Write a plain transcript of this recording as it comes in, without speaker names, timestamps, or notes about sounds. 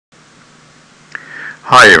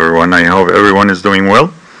Hi everyone, I hope everyone is doing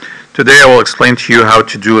well. Today I will explain to you how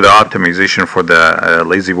to do the optimization for the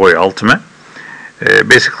LazyBoy Ultimate.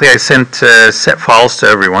 Basically I sent set files to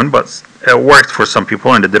everyone, but it worked for some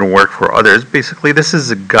people and it didn't work for others. Basically this is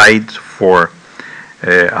a guide for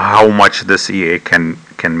how much this EA can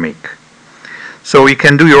make. So you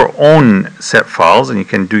can do your own set files and you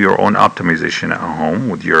can do your own optimization at home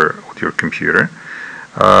with your computer.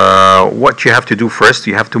 What you have to do first,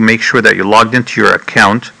 you have to make sure that you logged into your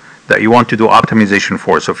account that you want to do optimization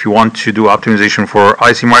for. So if you want to do optimization for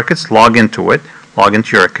IC markets, log into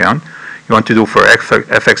your account. You want to do for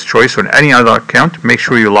FX Choice or any other account, make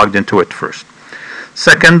sure you logged into it first.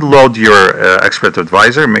 Second, load your Expert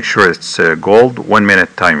Advisor, make sure it's gold, 1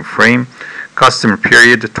 minute time frame, customer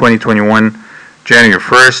period 2021, January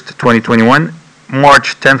 1st, 2021,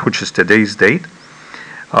 March 10th, which is today's date.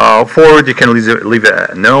 Forward, you can leave it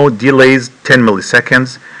at no. Delays, 10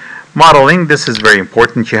 milliseconds. Modeling, this is very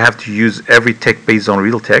important. You have to use every tick based on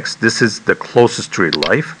real text. This is the closest to real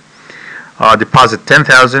life. Deposit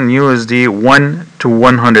 10,000 USD, 1 to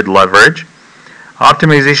 100 leverage.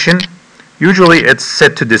 Optimization, usually it's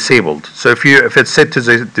set to disabled. So if it's set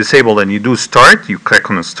to disabled and you do start, you click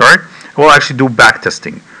on start, it will actually do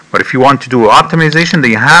backtesting. But if you want to do optimization,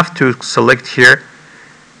 then you have to select here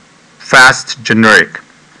fast generic.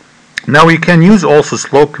 Now you can use also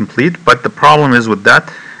slow complete, but the problem is with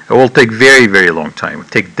that, it will take very long time. It will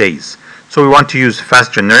take days. So we want to use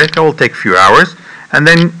fast generic. It will take a few hours. And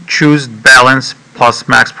then choose balance plus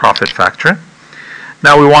max profit factor.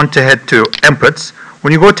 Now we want to head to inputs.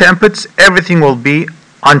 When you go to inputs, everything will be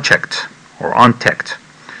unchecked or unticked.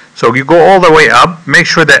 So you go all the way up. Make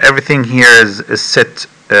sure that everything here is set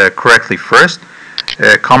correctly first.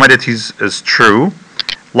 Commodities is true.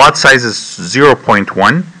 Lot size is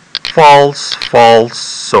 0.1. False,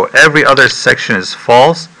 so every other section is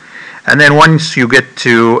false. And then once you get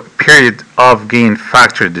to period of gain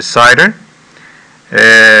factor decider,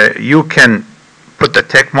 you can put the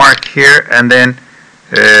tick mark here and then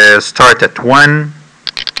start at 1,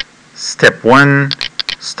 step 1,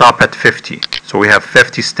 stop at 50. So we have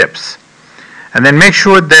 50 steps. And then make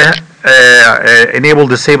sure the enable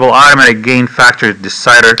disable automatic gain factor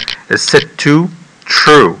decider is set to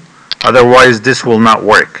true. Otherwise this will not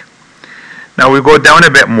work. Now we go down a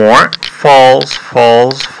bit more, false,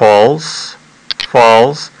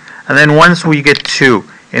 and then once we get to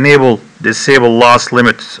enable disable loss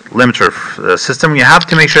limiter system, you have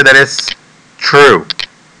to make sure that it's true.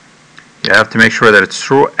 You have to make sure that it's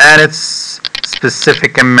true and it's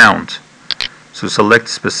specific amount. So select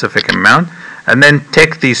specific amount and then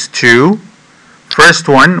tick these two. First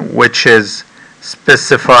one, which is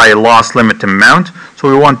specify loss limit amount. So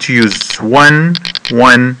we want to use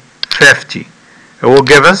 150. It will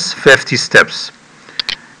give us 50 steps.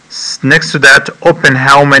 Next to that, open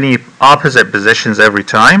how many opposite positions every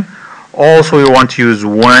time. Also, we want to use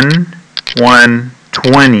 1,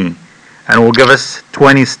 20, and it will give us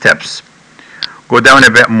 20 steps. Go down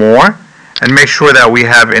a bit more and make sure that we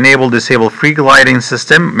have enable disable free gliding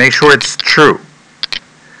system. Make sure it's true.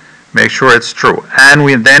 Make sure it's true.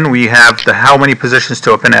 And then we have the how many positions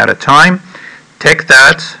to open at a time. Tick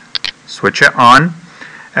that, switch it on.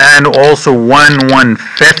 And also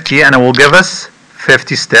 150, and it will give us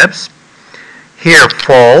 50 steps. Here,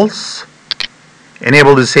 false.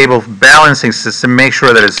 Enable disable balancing system. Make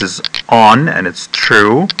sure that this is on and it's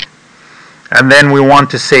true. And then we want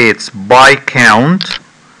to say it's by count.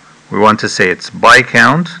 We want to say it's by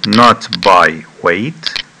count, not by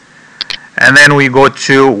weight. And then we go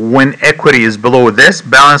to when equity is below this,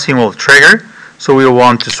 balancing will trigger. So we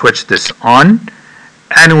want to switch this on.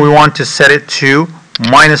 And we want to set it to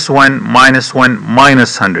 -1, -1,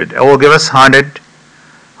 -100. It will give us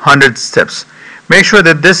 100 steps. Make sure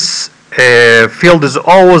that this field is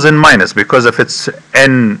always in minus, because if it's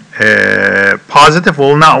in positive,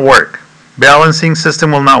 will not work. Balancing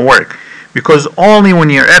system will not work, because only when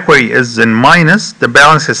your equity is in minus, the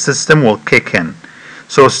balancing system will kick in.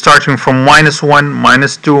 So starting from -1,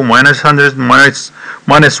 -2, -100,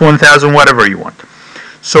 -1000, whatever you want.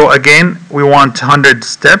 So again, we want 100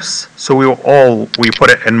 steps. So we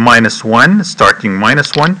put it in -1, starting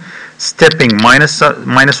 -1, stepping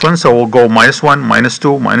 -1. So we'll go -1,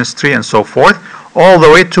 -2, -3, and so forth, all the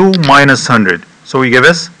way to -100. So it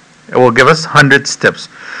will give us 100 steps.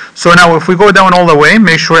 So now if we go down all the way,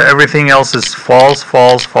 make sure everything else is false,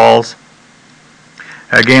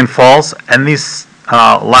 again false, and this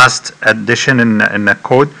last addition in the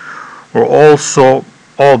code will also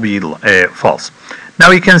all be false. Now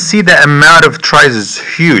you can see the amount of tries is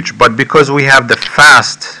huge, but because we have the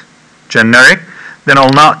fast generic, then it'll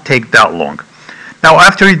not take that long. Now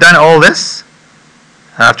after you've done all this,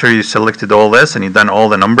 After you selected all this and you've done all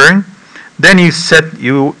the numbering, then you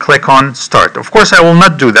click on start. Of course, I will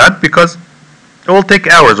not do that because it will take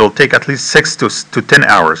hours. It will take at least 6 to 10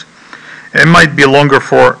 hours. It might be longer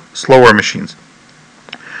for slower machines.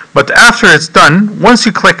 But after it's done, once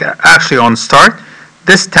you click actually on start,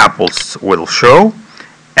 this tab will show,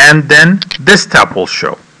 and then this tab will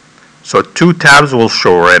show. So 2 tabs will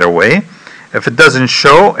show right away. If it doesn't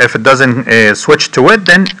show, if it doesn't switch to it,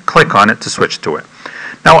 then click on it to switch to it.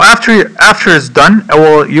 Now after it's done,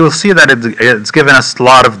 you'll see that it's given us a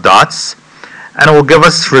lot of dots, and it will give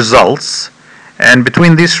us results. And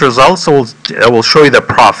between these results, it will show you the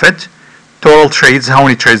profit, total trades, how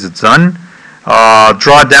many trades it's done,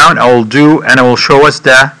 drawdown, and it will show us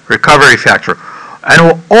the recovery factor. And it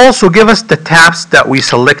will also give us the tabs that we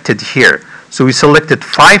selected here. So we selected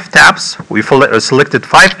 5 tabs. We selected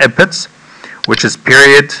 5 inputs, which is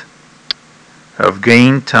period of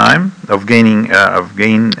gain time, period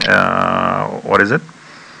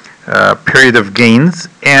of gains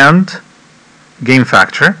and gain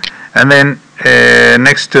factor. And then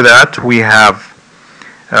next to that we have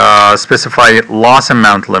specify loss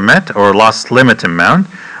amount limit or loss limit amount,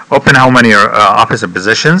 open how many are opposite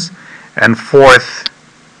positions, and fifth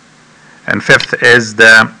is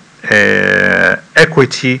the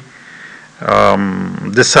equity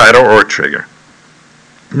decider or trigger.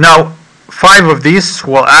 Now 5 of these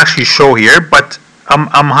will actually show here, but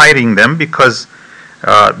I'm hiding them because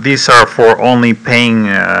these are for only paying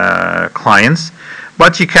clients,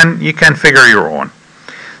 but you can figure your own.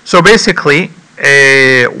 So basically,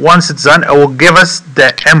 once it's done, it will give us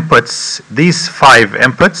the inputs, these 5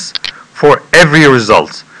 inputs for every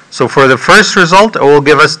result. So for the first result, it will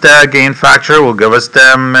give us the gain factor, it will give us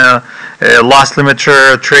the loss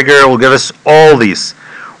limiter, trigger, it will give us all these.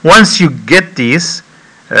 Once you get these,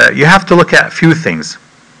 you have to look at a few things.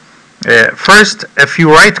 First, if you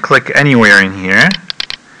right click anywhere in here,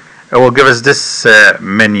 it will give us this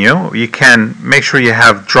menu. You can make sure you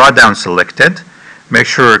have drawdown selected, make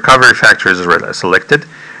sure recovery factor is selected,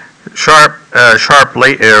 sharp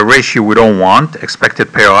ratio we don't want,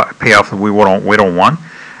 expected payoff we don't want,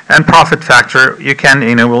 and profit factor you can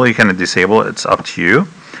enable, you can disable, it's up to you.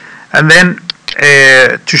 And then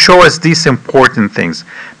to show us these important things.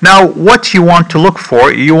 Now what you want to look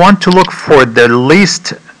for, you want to look for the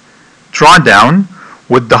least drawdown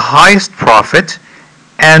with the highest profit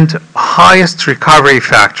and highest recovery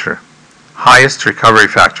factor.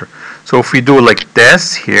 So if we do like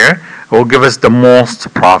this here, it will give us the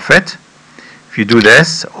most profit. If you do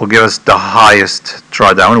this, it will give us the highest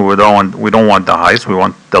drawdown. We don't want the highest, we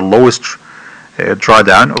want the lowest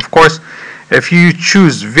drawdown. Of course, if you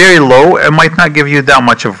choose very low, it might not give you that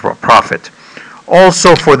much of a profit.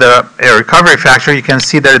 Also for the recovery factor, you can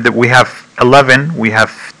see that we have 11, we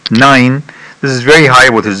have 9. This is very high,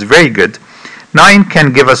 which is very good. 9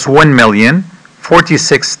 can give us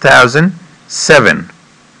 1,046,007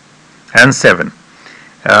 and 7.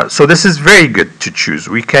 So this is very good to choose.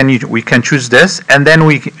 We can choose this, and then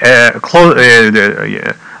we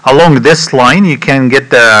along this line you can get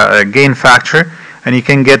the gain factor, and you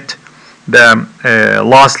can get the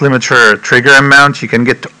loss limiter trigger amount. You can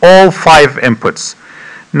get all 5 inputs.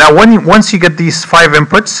 Now once you get these 5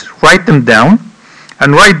 inputs, write them down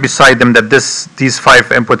and write beside them that these 5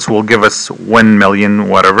 inputs will give us 1 million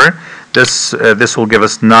whatever. This will give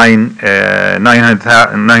us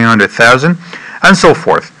 900,000 and so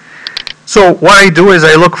forth. So what I do is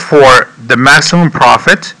I look for the maximum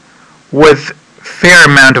profit with fair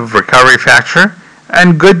amount of recovery factor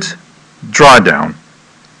and good drawdown.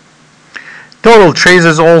 Total trades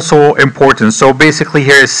is also important. So basically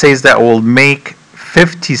here it says that we'll make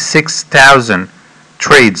 56,000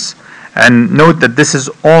 trades, and note that this is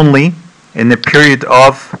only in the period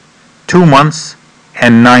of 2 months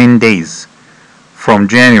and 9 days, from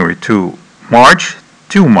January to March,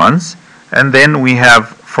 2 months, and then we have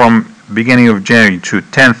from beginning of January to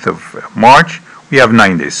 10th of March, we have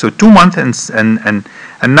 9 days. So 2 months and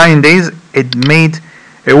 9 days, it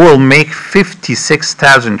will make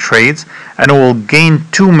 56,000 trades, and it will gain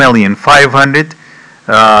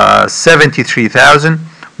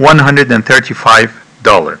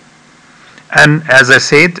 $2,573,135. And as I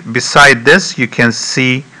said, beside this, you can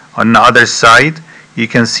see on the other side, you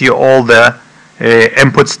can see all the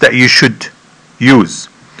inputs that you should use.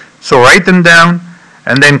 So write them down,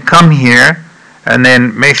 and then come here, and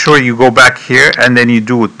then make sure you go back here, and then you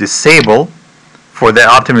do disable for the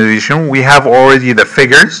optimization. We have already the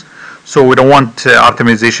figures, so we don't want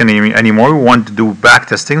optimization anymore. We want to do back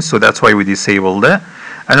testing, so that's why we disabled it.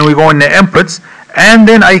 And then we go in the inputs, and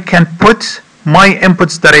then I can put my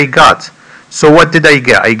inputs that I got. So what did I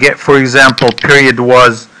get? I get, for example, period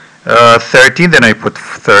was 30, then I put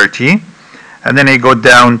 30, and then I go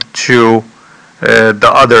down to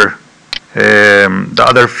the other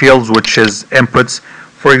fields, which is inputs.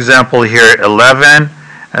 For example, here 11,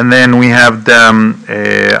 and then we have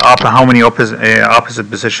the how many opposite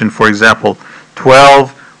position, for example,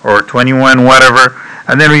 12 or 21, whatever.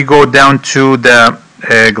 And then we go down to the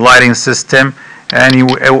gliding system,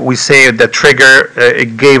 and we say the trigger,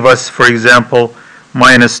 it gave us, for example,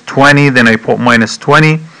 minus 20, then I put minus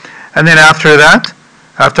 20. And then after that,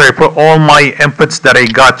 after I put all my inputs that I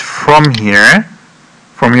got from here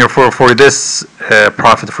for this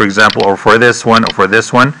profit, for example, or for this one, or for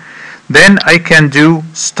this one, then I can do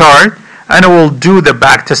start, and I will do the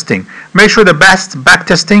back testing. Make sure the best back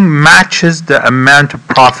testing matches the amount of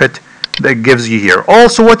profit that gives you here.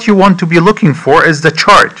 Also, what you want to be looking for is the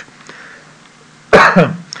chart.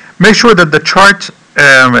 Make sure that the chart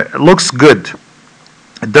looks good.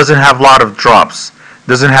 It doesn't have a lot of drops,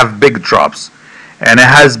 doesn't have big drops, and it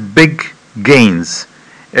has big gains.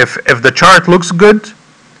 If the chart looks good,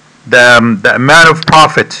 the amount of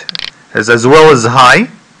profit is as well as high,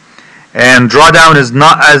 and drawdown is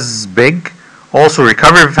not as big. Also,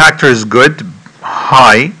 recovery factor is good,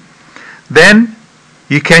 high. Then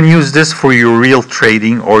you can use this for your real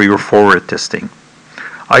trading or your forward testing.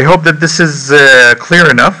 I hope that this is clear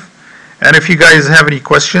enough. And if you guys have any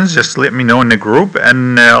questions, just let me know in the group,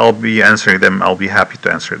 and I'll be answering them. I'll be happy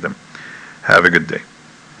to answer them. Have a good day.